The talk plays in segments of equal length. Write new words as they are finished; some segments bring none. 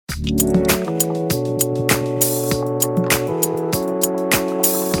Welcome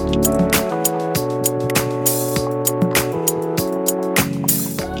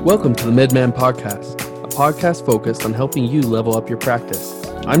to the Midman Podcast, a podcast focused on helping you level up your practice.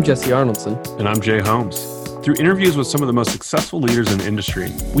 I'm Jesse Arnoldson. And I'm Jay Holmes. Through interviews with some of the most successful leaders in the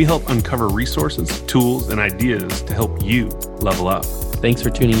industry, we help uncover resources, tools, and ideas to help you level up. Thanks for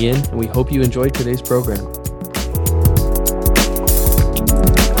tuning in, and we hope you enjoyed today's program.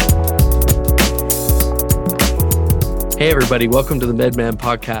 Hey everybody, welcome to the Midman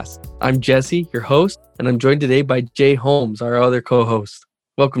Podcast. I'm Jesse, your host, and I'm joined today by Jay Holmes, our other co-host.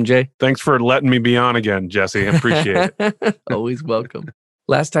 Welcome, Jay. Thanks for letting me be on again, Jesse. I appreciate it. Always welcome.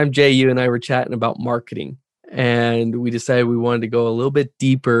 Last time, Jay, you and I were chatting about marketing, and we decided we wanted to go a little bit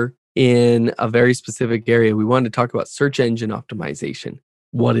deeper in a very specific area. We wanted to talk about search engine optimization,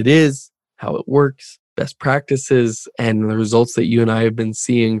 what it is, how it works, best practices, and the results that you and I have been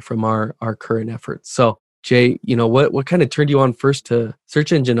seeing from our current efforts. So, Jay, what kind of turned you on first to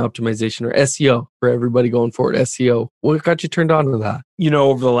search engine optimization, or SEO for everybody going forward, SEO? What got you turned on to that?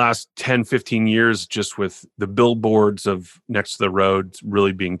 Over the last 10, 15 years, just with the billboards of next to the roads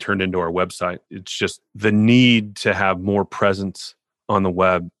really being turned into our website, it's just the need to have more presence on the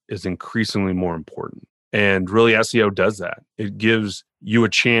web is increasingly more important. And really, SEO does that. It gives you a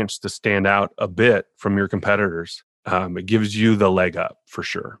chance to stand out a bit from your competitors. It gives you the leg up for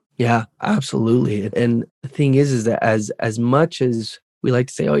sure. Yeah, absolutely. And the thing is that as much as we like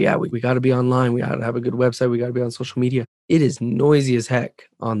to say, oh yeah, we got to be online, we got to have a good website, we got to be on social media, it is noisy as heck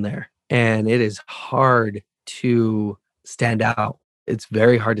on there. And it is hard to stand out. It's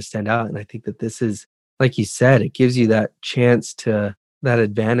very hard to stand out. And I think that this is, like you said, it gives you that chance that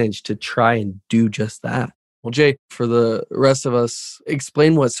advantage to try and do just that. Well, Jay, for the rest of us,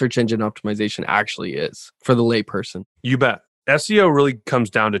 explain what search engine optimization actually is for the layperson. You bet. SEO really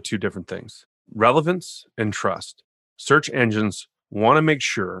comes down to two different things: relevance and trust. Search engines want to make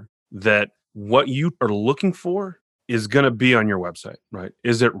sure that what you are looking for is going to be on your website, right?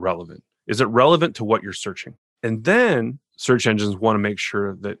 Is it relevant? Is it relevant to what you're searching? And then search engines want to make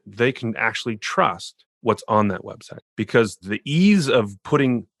sure that they can actually trust what's on that website, because the ease of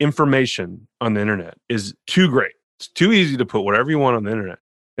putting information on the internet is too great. It's too easy to put whatever you want on the internet.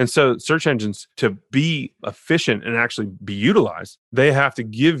 And so search engines, to be efficient and actually be utilized, they have to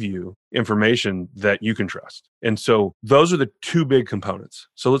give you information that you can trust. And so those are the two big components.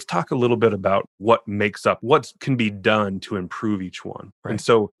 So let's talk a little bit about what makes up, what can be done to improve each one. Right. And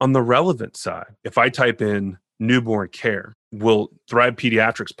so on the relevant side, if I type in newborn care, will Thrive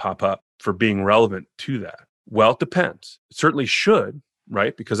Pediatrics pop up for being relevant to that? Well, it depends. It certainly should,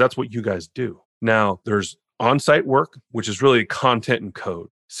 right? Because that's what you guys do. Now, there's on-site work, which is really content and code.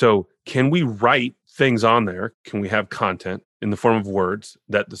 So can we write things on there? Can we have content in the form of words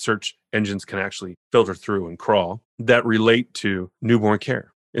that the search engines can actually filter through and crawl that relate to newborn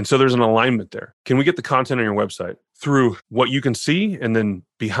care? And so there's an alignment there. Can we get the content on your website through what you can see and then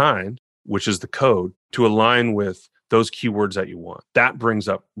behind, which is the code, to align with those keywords that you want? That brings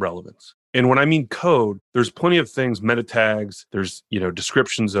up relevance. And when I mean code, there's plenty of things, meta tags, there's,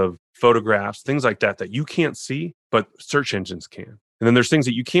 descriptions of photographs, things like that you can't see, but search engines can. And then there's things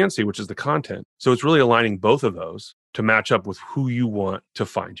that you can see, which is the content. So it's really aligning both of those to match up with who you want to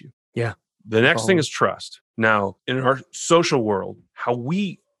find you. Yeah. The next thing is trust. Now, in our social world, how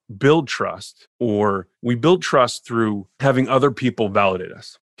we build trust, or we build trust through having other people validate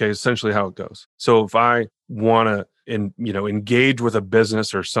us. Okay, essentially how it goes. So if I want to engage with a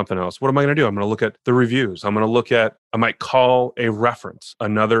business or something else, what am I going to do? I'm going to look at the reviews. I might call a reference,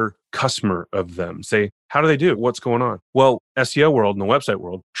 another customer of them, say, how do they do? What's going on? Well, SEO world and the website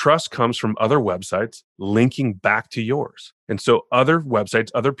world, trust comes from other websites linking back to yours. And so other websites,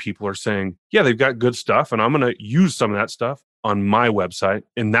 other people are saying, yeah, they've got good stuff, and I'm going to use some of that stuff on my website,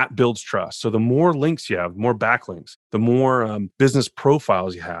 and that builds trust. So the more links you have, more backlinks, the more business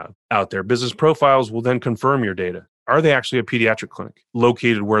profiles you have out there. Business profiles will then confirm your data. Are they actually a pediatric clinic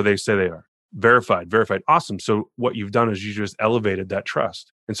located where they say they are? Verified. Awesome. So what you've done is you just elevated that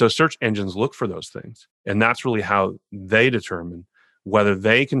trust. And so search engines look for those things. And that's really how they determine whether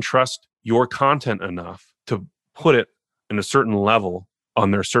they can trust your content enough to put it in a certain level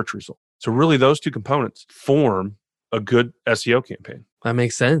on their search result. So really those two components form a good SEO campaign. That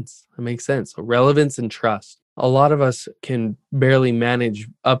makes sense. So relevance and trust. A lot of us can barely manage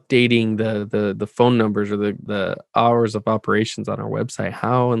updating the phone numbers or the hours of operations on our website.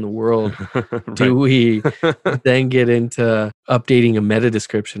 How in the world do we then get into updating a meta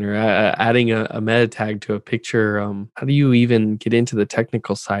description or adding a meta tag to a picture? How do you even get into the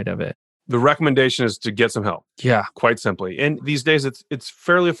technical side of it? The recommendation is to get some help. Yeah. Quite simply. And these days it's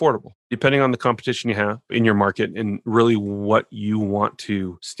fairly affordable, depending on the competition you have in your market and really what you want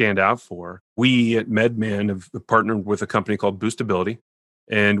to stand out for. We at MedMan have partnered with a company called Boostability,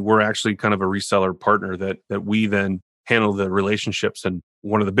 and we're actually kind of a reseller partner that we then handle the relationships. And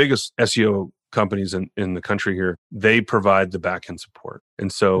one of the biggest SEO companies in the country here, they provide the backend support.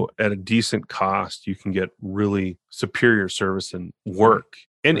 And so at a decent cost, you can get really superior service and work.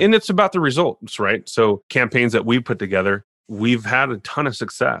 And it's about the results, right? So campaigns that we put together, we've had a ton of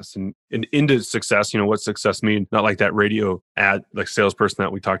success. And into success, what success mean? Not like that radio ad, like salesperson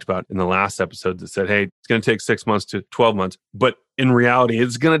that we talked about in the last episode that said, hey, it's going to take 6 months to 12 months. But in reality,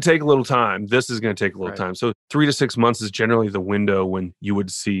 it's going to take a little time. This is going to take a little time. So 3 to 6 months is generally the window when you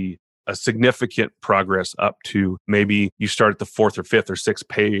would see a significant progress up to maybe you start at the 4th or 5th or 6th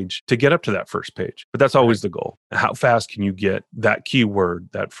page to get up to that first page. But that's always the goal. How fast can you get that keyword,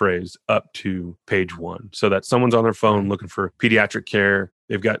 that phrase up to page 1 so that someone's on their phone looking for pediatric care.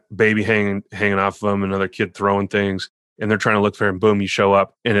 They've got baby hanging off of them, another kid throwing things, and they're trying to look for him. Boom, you show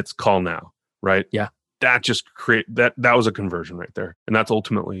up and it's call now, right? Yeah. That just that was a conversion right there. And that's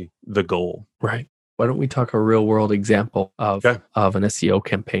ultimately the goal. Right. Why don't we talk a real world example of an SEO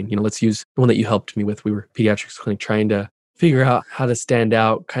campaign? Let's use the one that you helped me with. We were pediatrics clinic trying to figure out how to stand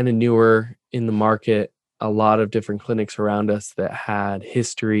out, kind of newer in the market. A lot of different clinics around us that had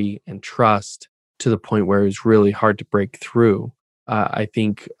history and trust to the point where it was really hard to break through. I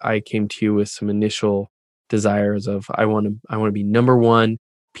think I came to you with some initial desires of I want to be number one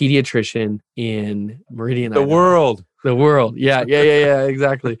pediatrician in Meridian, The world. The world. Yeah,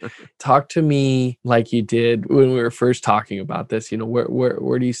 exactly. Talk to me like you did when we were first talking about this.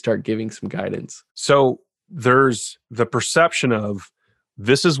 Where do you start giving some guidance? So there's the perception of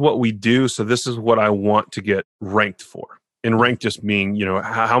this is what we do, so this is what I want to get ranked for. And rank just meaning,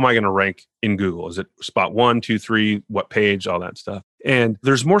 how am I going to rank in Google? Is it spot 1, 2, 3, what page, all that stuff? And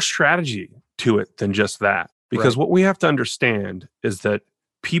there's more strategy to it than just that. Because what we have to understand is that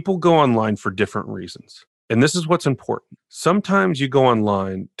people go online for different reasons. And this is what's important. Sometimes you go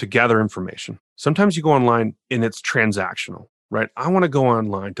online to gather information. Sometimes you go online and it's transactional, right? I want to go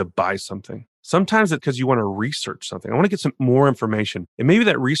online to buy something. Sometimes it's because you want to research something. I want to get some more information. And maybe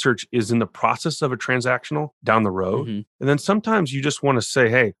that research is in the process of a transactional down the road. And then sometimes you just want to say,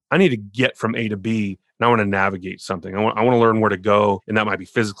 hey, I need to get from A to B and I want to navigate something. I want to learn where to go. And that might be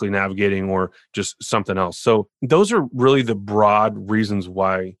physically navigating or just something else. So those are really the broad reasons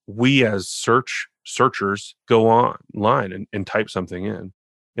why we as searchers go online and type something in.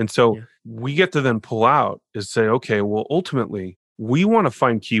 And so we get to then pull out is say, okay, well, ultimately, we want to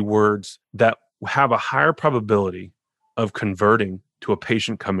find keywords that have a higher probability of converting to a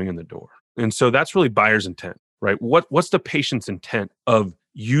patient coming in the door. And so that's really buyer's intent, right? What's the patient's intent of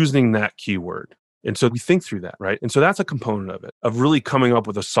using that keyword? And so we think through that, right? And so that's a component of it, of really coming up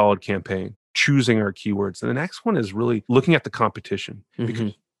with a solid campaign, choosing our keywords. And the next one is really looking at the competition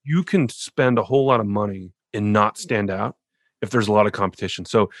because you can spend a whole lot of money and not stand out if there's a lot of competition.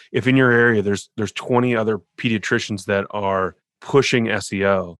 So if in your area, there's 20 other pediatricians that are pushing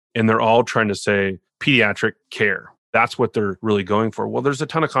SEO and they're all trying to say pediatric care. That's what they're really going for. Well, there's a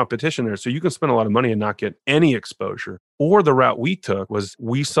ton of competition there. So you can spend a lot of money and not get any exposure. Or the route we took was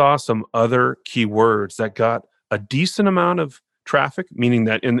we saw some other keywords that got a decent amount of traffic, meaning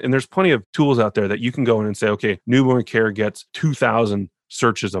that, and there's plenty of tools out there that you can go in and say, okay, newborn care gets 2,000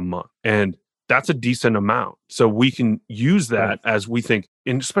 searches a month. And that's a decent amount. So we can use that as we think,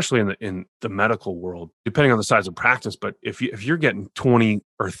 especially in the medical world, depending on the size of practice. But if you're getting 20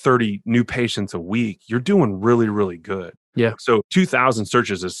 or 30 new patients a week, you're doing really, really good. Yeah. So 2,000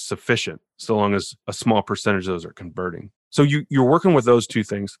 searches is sufficient so long as a small percentage of those are converting. So you're working with those two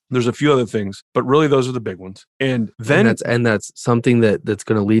things. There's a few other things, but really those are the big ones. And then that's something that's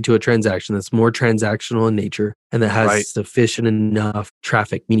going to lead to a transaction that's more transactional in nature and that has sufficient enough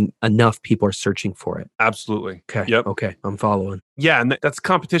traffic, meaning enough people are searching for it. Absolutely. Okay. Yep. Okay. I'm following. Yeah. And that's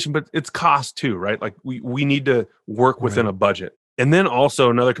competition, but it's cost too, right? Like we need to work within a budget. And then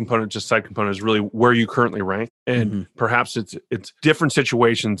also another component, just side component, is really where you currently rank. And perhaps it's different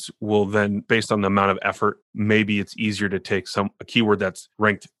situations will then, based on the amount of effort, maybe it's easier to take a keyword that's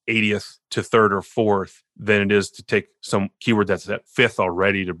ranked 80th to 3rd or 4th than it is to take some keyword that's at 5th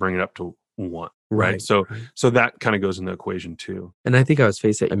already to bring it up to 1. Right. So that kind of goes in the equation too. And I think I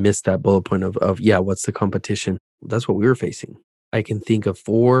missed that bullet point of what's the competition? That's what we were facing. I can think of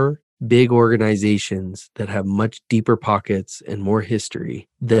 4 big organizations that have much deeper pockets and more history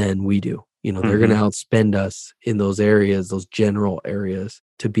than we do. They're going to outspend us in those areas, those general areas,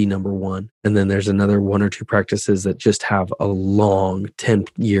 to be number one. And then there's another one or two practices that just have a long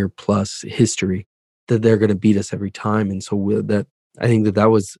 10-year plus history that they're going to beat us every time. And so I think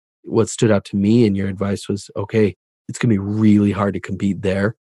that was what stood out to me. And your advice was, okay, it's going to be really hard to compete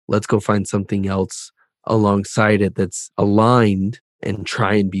there. Let's go find something else alongside it that's aligned and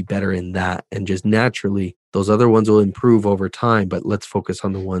try and be better in that. And just naturally, those other ones will improve over time, but let's focus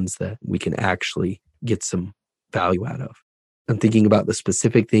on the ones that we can actually get some value out of. I'm thinking about the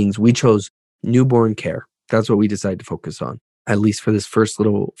specific things. We chose newborn care. That's what we decided to focus on, at least for this first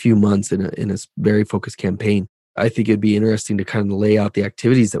little few months in a very focused campaign. I think it'd be interesting to kind of lay out the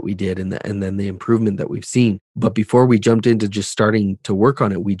activities that we did and then the improvement that we've seen. But before we jumped into just starting to work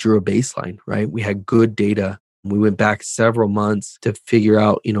on it, we drew a baseline, right? We had good data. We went back several months to figure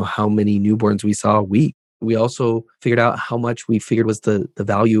out, how many newborns we saw a week. We also figured out how much we figured was the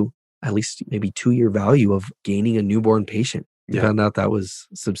value, at least maybe 2-year value of gaining a newborn patient. We found out that was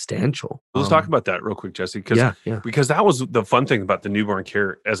substantial. Let's talk about that real quick, Jesse, because that was the fun thing about the newborn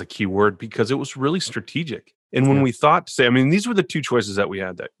care as a keyword, because it was really strategic. And when we thought to say, these were the two choices that we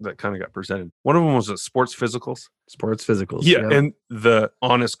had that kind of got presented. One of them was sports physicals. Sports physicals. Yeah. And the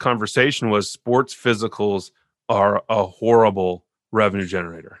honest conversation was sports physicals are a horrible revenue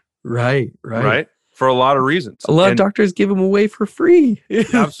generator. Right. For a lot of reasons. A lot of doctors give them away for free.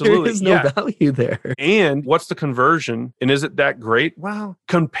 Absolutely. There is no value there. And what's the conversion? And is it that great? Well,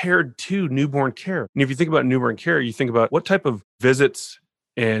 compared to newborn care. And if you think about newborn care, you think about what type of visits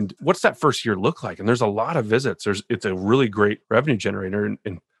and what's that first year look like? And there's a lot of visits. It's a really great revenue generator.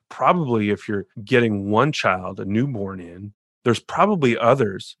 And probably if you're getting one child, a newborn in, there's probably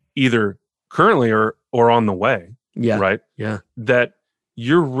others either currently or on the way. Yeah. Right? Yeah. That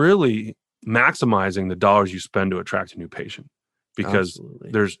you're really maximizing the dollars you spend to attract a new patient, because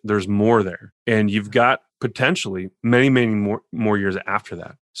there's more there, and you've got potentially many more years after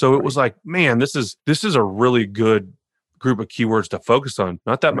that. So it was like, man, this is a really good group of keywords to focus on.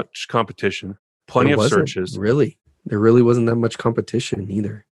 Not that much competition, plenty of searches. There really wasn't that much competition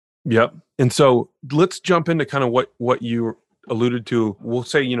either. Yep. And so let's jump into kind of what you alluded to. We'll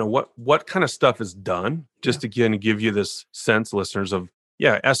say, what kind of stuff is done, just again to give you this sense, listeners, of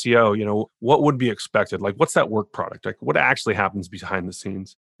SEO, what would be expected? Like, what's that work product? Like, what actually happens behind the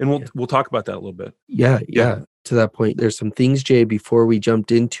scenes? And we'll talk about that a little bit. Yeah. To that point, there's some things, Jay, before we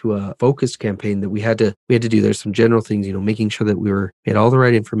jumped into a focused campaign that we had to do. There's some general things, making sure that we had all the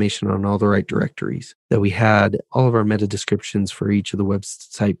right information on all the right directories, that we had all of our meta descriptions for each of the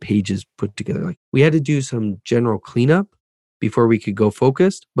website pages put together. Like, we had to do some general cleanup before we could go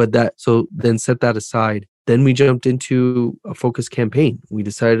focused, so then set that aside. Then we jumped into a focused campaign. We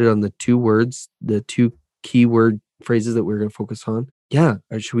decided on the 2 words, the 2 keyword phrases that we were going to focus on. Yeah.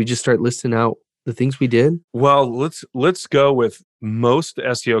 Or should we just start listing out the things we did? Well, let's go with most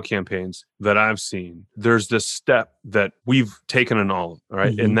SEO campaigns that I've seen. There's this step that we've taken in all,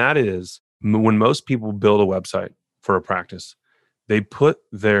 right? And that is when most people build a website for a practice, they put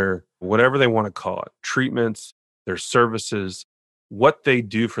their, whatever they want to call it, treatments, their services, what they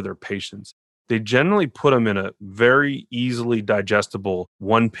do for their patients. They generally put them in a very easily digestible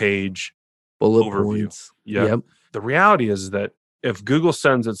 1-page bullet overview. Points. Yep. The reality is that if Google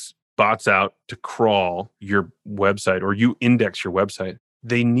sends its bots out to crawl your website, or you index your website,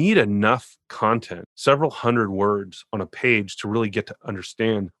 they need enough content, several hundred words on a page, to really get to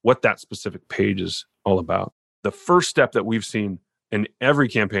understand what that specific page is all about. The first step that we've seen in every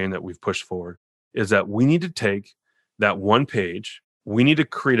campaign that we've pushed forward is that we need to take that 1 page, we need to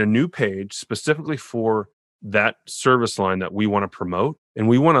create a new page specifically for that service line that we want to promote. And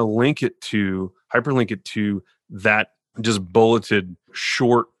we want to hyperlink it to that just bulleted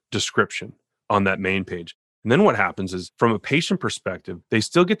short description on that main page. And then what happens is, from a patient perspective, they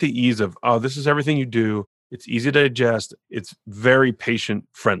still get the ease of, oh, this is everything you do. It's easy to digest. It's very patient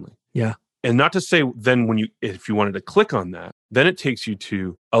friendly. Yeah. And not to say then if you wanted to click on that, then it takes you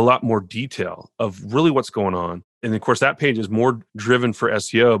to a lot more detail of really what's going on. And of course, that page is more driven for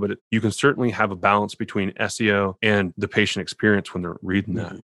SEO, but you can certainly have a balance between SEO and the patient experience when they're reading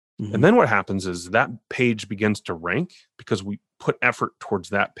that. And then what happens is that page begins to rank because we put effort towards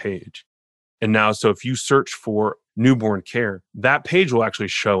that page. And now, so if you search for newborn care, that page will actually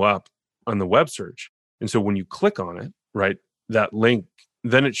show up on the web search. And so when you click on it, right, that link,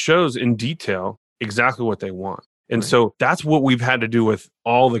 then it shows in detail exactly what they want. And Right. so that's what we've had to do with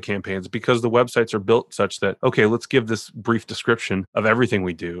all the campaigns, because the websites are built such that, okay, let's give this brief description of everything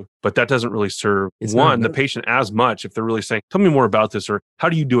we do, but that doesn't really serve It's not the enough. patient as much if they're really saying, tell me more about this, or how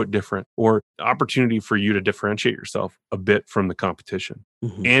do you do it different, or opportunity for you to differentiate yourself a bit from the competition.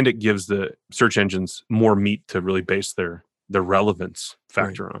 Mhm. And it gives the search engines more meat to really base their relevance Right.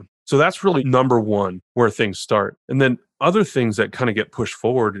 factor on. So that's really number one where things start. And then other things that kind of get pushed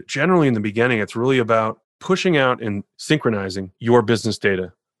forward, generally in the beginning, it's really about pushing out and synchronizing your business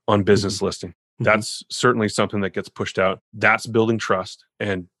data on Mhm. business listing. Mhm. That's certainly something that gets pushed out. That's building trust.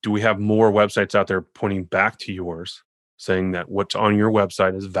 And do we have more websites out there pointing back to yours, saying that what's on your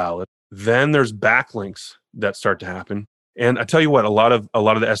website is valid? Then there's backlinks that start to happen. And I tell you what, a lot of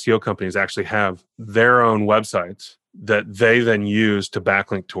the SEO companies actually have their own websites that they then use to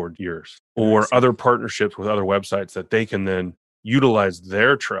backlink toward yours, I or see. other partnerships with other websites that they can then utilize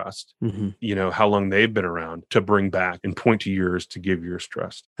their trust, Mhm. how long they've been around, to bring back and point to yours to give yours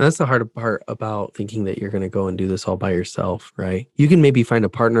trust. And that's the hard part about thinking that you're going to go and do this all by yourself, right? You can maybe find a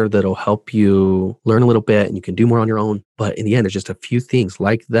partner that'll help you learn a little bit and you can do more on your own. But in the end, it's just a few things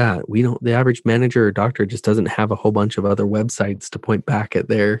like that. The average manager or doctor just doesn't have a whole bunch of other websites to point back at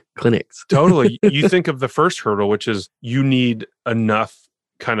their clinics. Totally. You think of the first hurdle, which is you need enough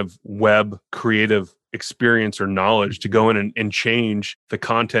kind of web creative experience or knowledge to go in and change the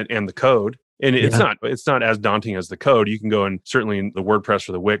content and the code. And Yeah. it's not as daunting as the code. You can go in certainly in the WordPress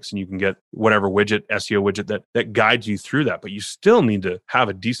or the Wix, and you can get whatever widget, SEO widget that guides you through that. But you still need to have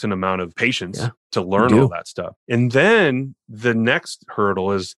a decent amount of patience Yeah. to You learn all do. that stuff. And then the next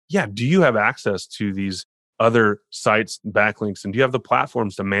hurdle is, do you have access to these other sites, backlinks, and do you have the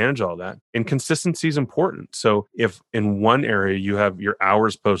platforms to manage all that? And consistency is important. So if in one area you have your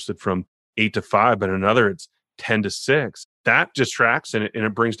hours posted from 8 to 5, but in another it's 10 to 6, that distracts and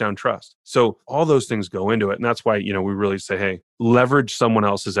it brings down trust. So all those things go into it. And that's why, we really say, hey, leverage someone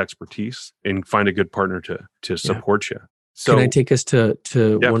else's expertise and find a good partner to Yeah. support you. Can I So take us to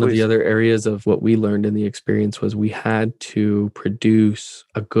yeah, one of the please. other areas of what we learned in the experience was we had to produce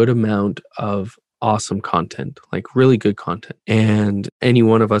a good amount of awesome content, like really good content. And any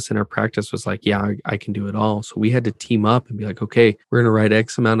one of us in our practice was like, yeah, I can do it all. So we had to team up and be like, okay, we're going to write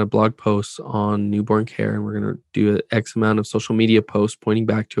X amount of blog posts on newborn care and we're going to do X amount of social media posts pointing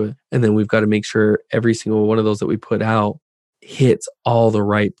back to it. And then we've got to make sure every single one of those that we put out hits all the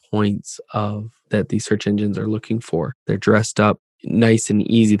right points of that these search engines are looking for. They're dressed up nice and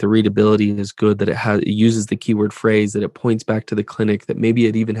easy. The readability is good, that it uses the keyword phrase, that it points back to the clinic, that maybe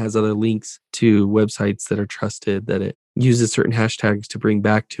it even has other links to websites that are trusted, that it uses certain hashtags to bring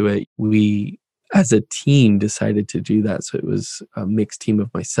back to it. We as a team decided to do that. So it was a mixed team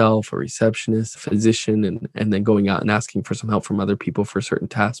of myself, a receptionist, a physician, and then going out and asking for some help from other people for certain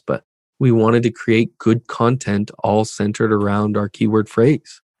tasks. But we wanted to create good content all centered around our keyword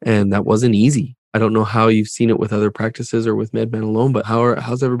phrase. And that wasn't easy. I don't know how you've seen it with other practices or with MedMen alone, but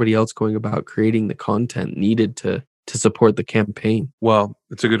how's everybody else going about creating the content needed to support the campaign? Well,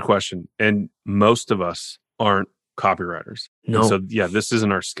 it's a good question. And most of us aren't copywriters. And No. so, this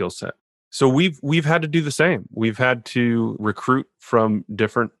isn't our skill set. So we've had to do the same. We've had to recruit from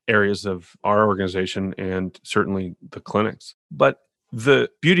different areas of our organization and certainly the clinics. But the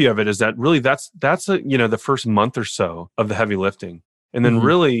beauty of it is that really that's the first month or so of the heavy lifting. And then Mhm.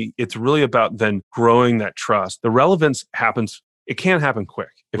 really it's really about then growing that trust. The relevance happens. It can't happen quick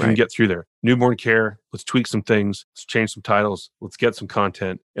if you can Right. get through there. Newborn care, let's tweak some things, let's change some titles, let's get some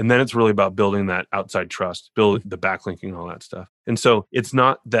content. And then it's really about building that outside trust, build the backlinking, all that stuff. And so it's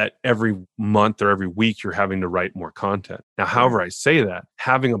not that every month or every week you're having to write more content. Now, Right. however, I say that,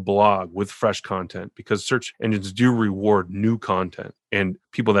 having a blog with fresh content, because search engines do reward new content and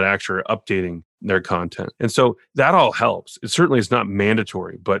people that actually are updating their content. And so that all helps. It certainly is not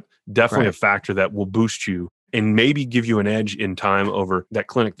mandatory, but definitely a Right. factor that will boost you and maybe give you an edge in time over that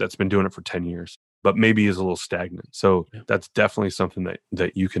clinic that's been doing it for 10 years, but maybe is a little stagnant. So Yeah. that's definitely something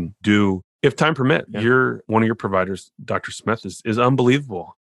that you can do if time permit. Yeah. One of your providers, Dr. Smith, is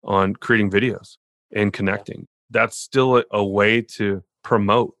unbelievable on creating videos and connecting. That's still a way to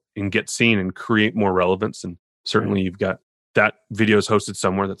promote and get seen and create more relevance. And Right. certainly you've got that video is hosted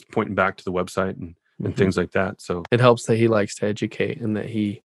somewhere that's pointing back to the website and Mhm. things like that. So It helps that he likes to educate and that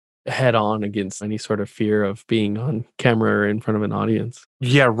he head on against any sort of fear of being on camera or in front of an audience.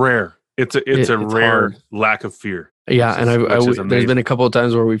 yeah, rare. It's a It's rue hard. lack of fear, Yeah, and which is there's been a amazing. couple of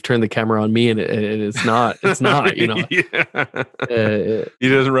times where we've turned the camera on me and it's not, Yeah. uh, He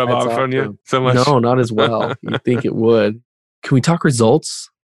doesn't rub hats off off on to you him. so much. No, not as well. You'd think it would. Can we talk results?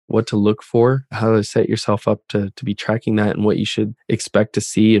 What to look for, how to set yourself up to be tracking that and what you should expect to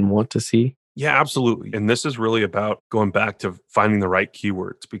see and want to see? Yeah, absolutely. And this is really about going back to finding the right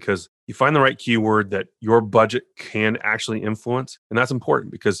keywords, because you find the right keyword that your budget can actually influence. And that's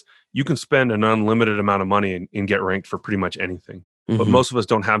important because you can spend an unlimited amount of money and get ranked for pretty much anything. But Hmm. most of us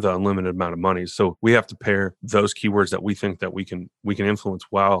don't have the unlimited amount of money. So we have to pair those keywords that we think that we can influence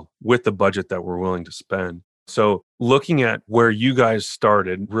well with the budget that we're willing to spend. So looking at where you guys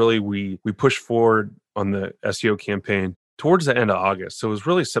started, really we pushed forward on the SEO campaign towards the end of August. So it was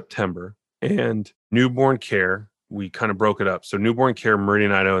really September. And newborn care, we kind of broke it up. So newborn care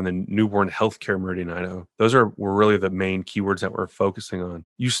Meridian Idaho and then newborn healthcare Meridian Idaho. Those were really the main keywords that we're focusing on.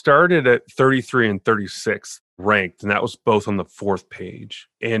 You started at 33 and 36 ranked, and that was both on the fourth page.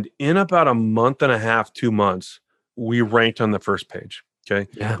 And in about a month and a half, 2 months, we ranked on the first page. Okay.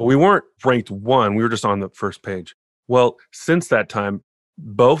 Yeah. But we weren't ranked one, we were just on the first page. Well, since that time,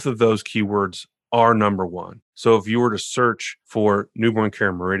 both of those keywords are number one. So if you were to search for newborn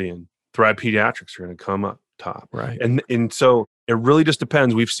care Meridian, Thrive Pediatrics are going to come up top. Right. And so it really just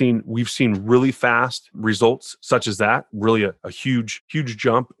depends. We've seen really fast results such as that, really a huge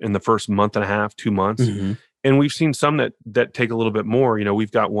jump in the first month and a half, 2 months. Hmm. And we've seen some that take a little bit more.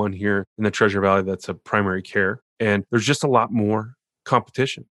 We've got one here in the Treasure Valley that's a primary care, and there's just a lot more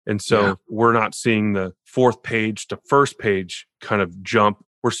competition. And so we're not seeing the fourth page to first page kind of jump.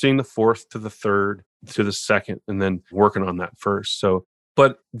 We're seeing the fourth to the third to the second, and then working on that first. So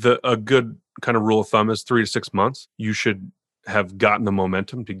but a good kind of rule of thumb is 3 to 6 months. You should have gotten the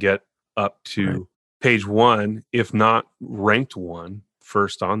momentum to get up to page one, if not ranked one,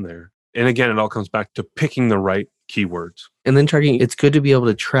 first on there. And again, it all comes back to picking the right keywords. And then tracking, it's good to be able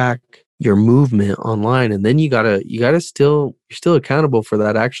to track your movement online. And then you're still accountable for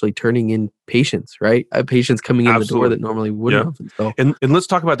that actually turning in patients, right? Patients coming in the door that normally wouldn't have. So. And let's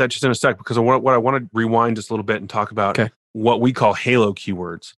talk about that just in a sec, because what I want to rewind just a little bit and talk about what we call halo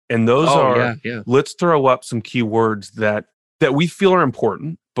keywords. And those let's throw up some keywords that we feel are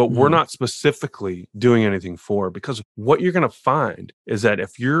important, but we're not specifically doing anything for, because what you're going to find is that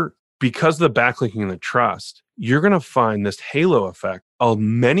because of the backlinking and the trust, you're going to find this halo effect of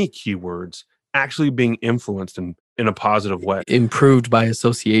many keywords actually being influenced in a positive way. Improved by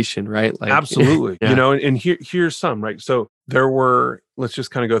association, right? Like, absolutely. And here's some, right? So there were, let's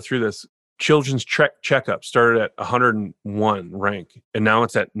just kind of go through this. Children's checkup started at 101 rank, and now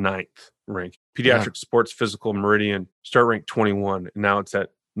it's at 9th rank. Pediatric sports physical Meridian start rank 21, and now it's at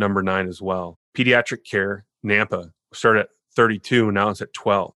number 9 as well. Pediatric care Nampa started at 32, and now it's at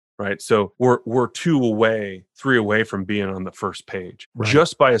 12. Right. So we're 3 away from being on the first page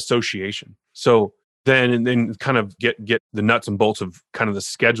just by association. So then kind of get the nuts and bolts of kind of the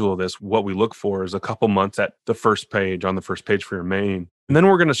schedule of this. What we look for is a couple months at the first page, on the first page for your main. And then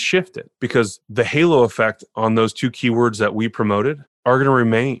we're going to shift it, because the halo effect on those 2 keywords that we promoted are going to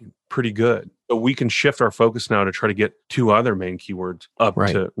remain pretty good. So we can shift our focus now to try to get 2 other main keywords up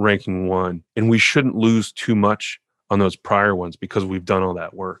to ranking 1. And we shouldn't lose too much on those prior ones because we've done all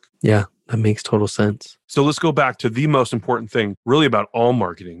that work. Yeah, that makes total sense. So let's go back to the most important thing really about all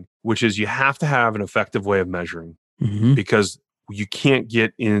marketing, which is you have to have an effective way of measuring, because you can't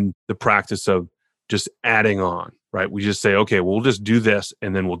get in the practice of just adding on, right? We just say, okay, we'll just do this,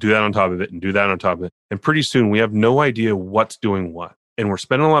 and then we'll do that on top of it and do that on top of it. And pretty soon we have no idea what's doing what. And we're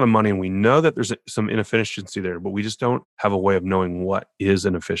spending a lot of money, and we know that there's some inefficiency there, but we just don't have a way of knowing what is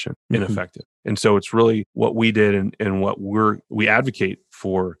inefficient and effective. And so it's really what we did and what we advocate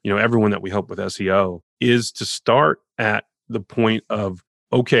for, everyone that we help with SEO, is to start at the point of,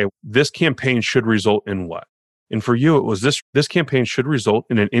 okay, this campaign should result in what? And for you, it was this campaign should result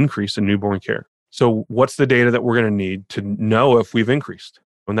in an increase in newborn care. So what's the data that we're going to need to know if we've increased?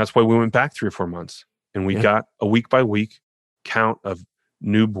 And that's why we went back 3 or 4 months, and we got a week by week count of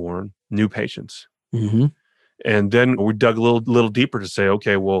new patients. And then we dug a little deeper to say,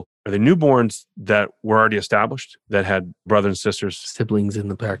 okay, well, are they newborns that were already established, that had brothers and sisters, siblings in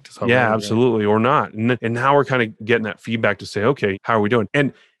the practice already? Yeah, absolutely, or not. And now we're kind of getting that feedback to say, okay, how are we doing?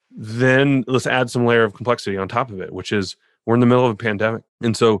 And then let's add some layer of complexity on top of it, which is we're in the middle of a pandemic.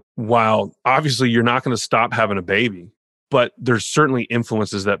 And so while obviously you're not going to stop having a baby, but there's certainly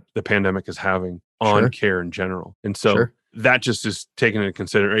influences that the pandemic is having on care in general. And so that just is taken into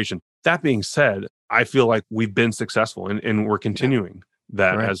consideration. That being said, I feel like we've been successful, and we're continuing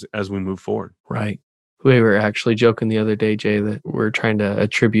that as we move forward. Right. We were actually joking the other day, Jay, that we're trying to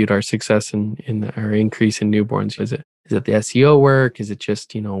attribute our success in our increase in newborns. Is it the SEO work? Is it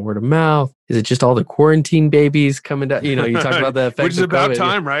just, word of mouth? Is it just all the quarantine babies coming down? You talk about the effect which is of about COVID.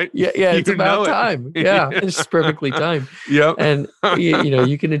 time, right? Yeah, it's about time. Yeah, it's just perfectly timed. Yep. And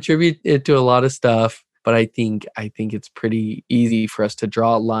you can attribute it to a lot of stuff. But I think it's pretty easy for us to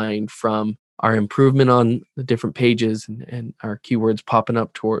draw a line from our improvement on the different pages and our keywords popping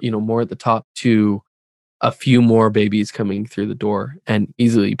up toward, more at the top, to a few more babies coming through the door and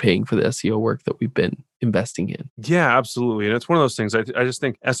easily paying for the SEO work that we've been investing in. Yeah, absolutely. And it's one of those things. I just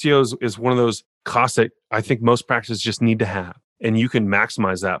think SEO is one of those costs that I think most practices just need to have. And you can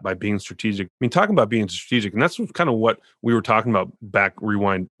maximize that by being strategic. I mean, talking about being strategic, and that's kind of what we were talking about back,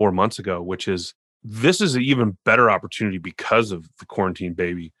 rewind 4 months ago, which is this is an even better opportunity because of the quarantine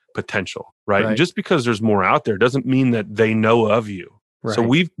baby potential, right? And just because there's more out there doesn't mean that they know of you. Right. So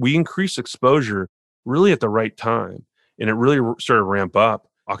we increased exposure really at the right time. And it really started to ramp up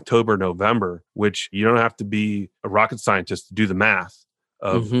October, November, which you don't have to be a rocket scientist to do the math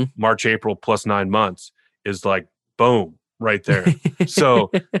of March, April plus 9 months is like, boom, right there.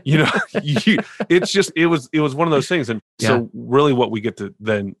 So, it was one of those things. And so really what we get to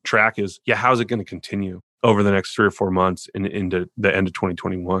then track is, how's it going to continue over the next 3 or 4 months and into the end of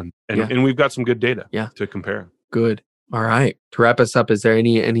 2021? And we've got some good data to compare. Good. All right. To wrap us up, is there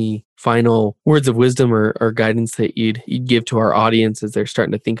any final words of wisdom or guidance that you'd give to our audience as they're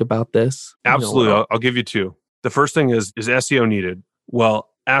starting to think about this? Absolutely. I'll give you 2. The first thing is SEO needed? Well,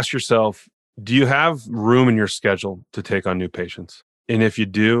 ask yourself, do you have room in your schedule to take on new patients? And if you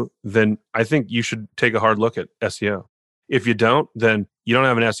do, then I think you should take a hard look at SEO. If you don't, then you don't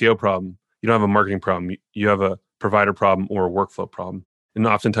have an SEO problem. You don't have a marketing problem. You have a provider problem or a workflow problem. And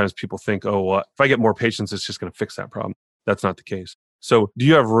oftentimes people think, oh, well, if I get more patients, it's just going to fix that problem. That's not the case. So do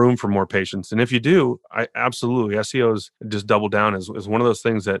you have room for more patients? And if you do, absolutely. SEO is just double down as one of those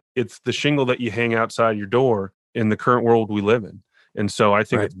things that it's the shingle that you hang outside your door in the current world we live in. And so I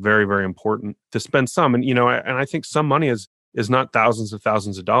think it's very, very important to spend some. And, I think some money is not thousands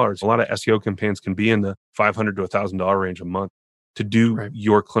of dollars. A lot of SEO campaigns can be in the $500 to $1,000 range a month to do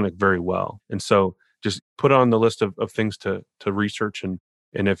your clinic very well. And so just put it on the list of things to research. And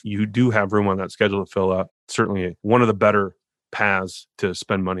if you do have room on that schedule to fill up, certainly one of the better paths to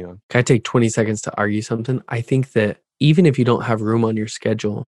spend money on. Can I take 20 seconds to argue something? I think that even if you don't have room on your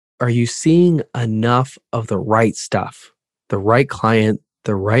schedule, are you seeing enough of the right stuff, the right client,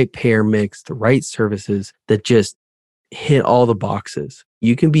 the right payer mix, the right services that just hit all the boxes?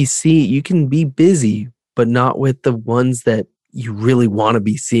 You can be busy, but not with the ones that you really want to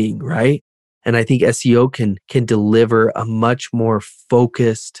be seeing, right? And I think SEO can deliver a much more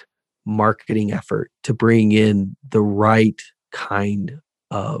focused marketing effort to bring in the right kind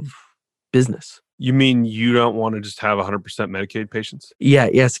of business. You mean you don't want to just have 100% Medicaid patients?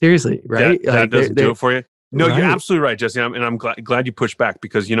 Yeah, seriously, right? That doesn't do it for you? No, you're absolutely right, Jesse. And I'm glad you pushed back,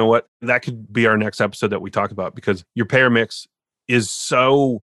 because you know what? That could be our next episode that we talk about, because your payer mix is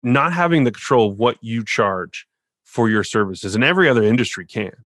so not having the control of what you charge for your services, and every other industry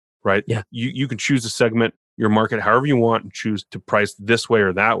can. Right? Yeah. You can choose to segment your market however you want and choose to price this way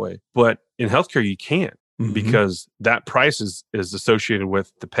or that way. But in healthcare, you can't, because that price is associated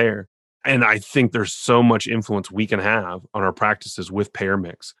with the payer. And I think there's so much influence we can have on our practices with payer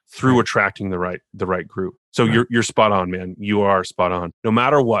mix through attracting the right group. So you're spot on, man. You are spot on. No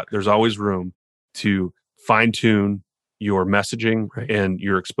matter what, there's always room to fine tune your messaging and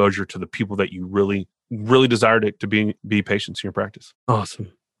your exposure to the people that you really, really desire to be patients in your practice.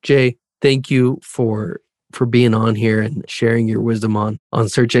 Awesome. Jay, thank you for being on here and sharing your wisdom on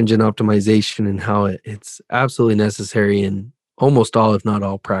search engine optimization and how it's absolutely necessary in almost all, if not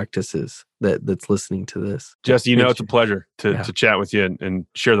all, practices that's listening to this. Jesse, it's a pleasure to chat with you and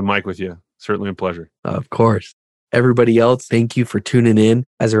share the mic with you. Certainly a pleasure. Of course. Everybody else, thank you for tuning in.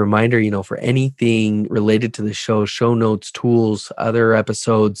 As a reminder, for anything related to the show notes, tools, other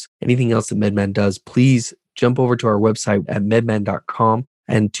episodes, anything else that MedMan does, please jump over to our website at medman.com.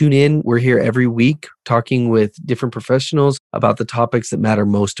 And tune in. We're here every week talking with different professionals about the topics that matter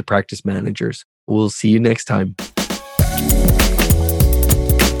most to practice managers. We'll see you next time.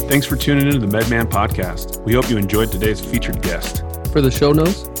 Thanks for tuning into the MedMan podcast. We hope you enjoyed today's featured guest. For the show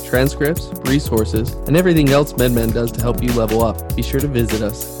notes, transcripts, resources, and everything else MedMan does to help you level up, be sure to visit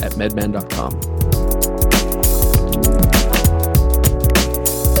us at medman.com.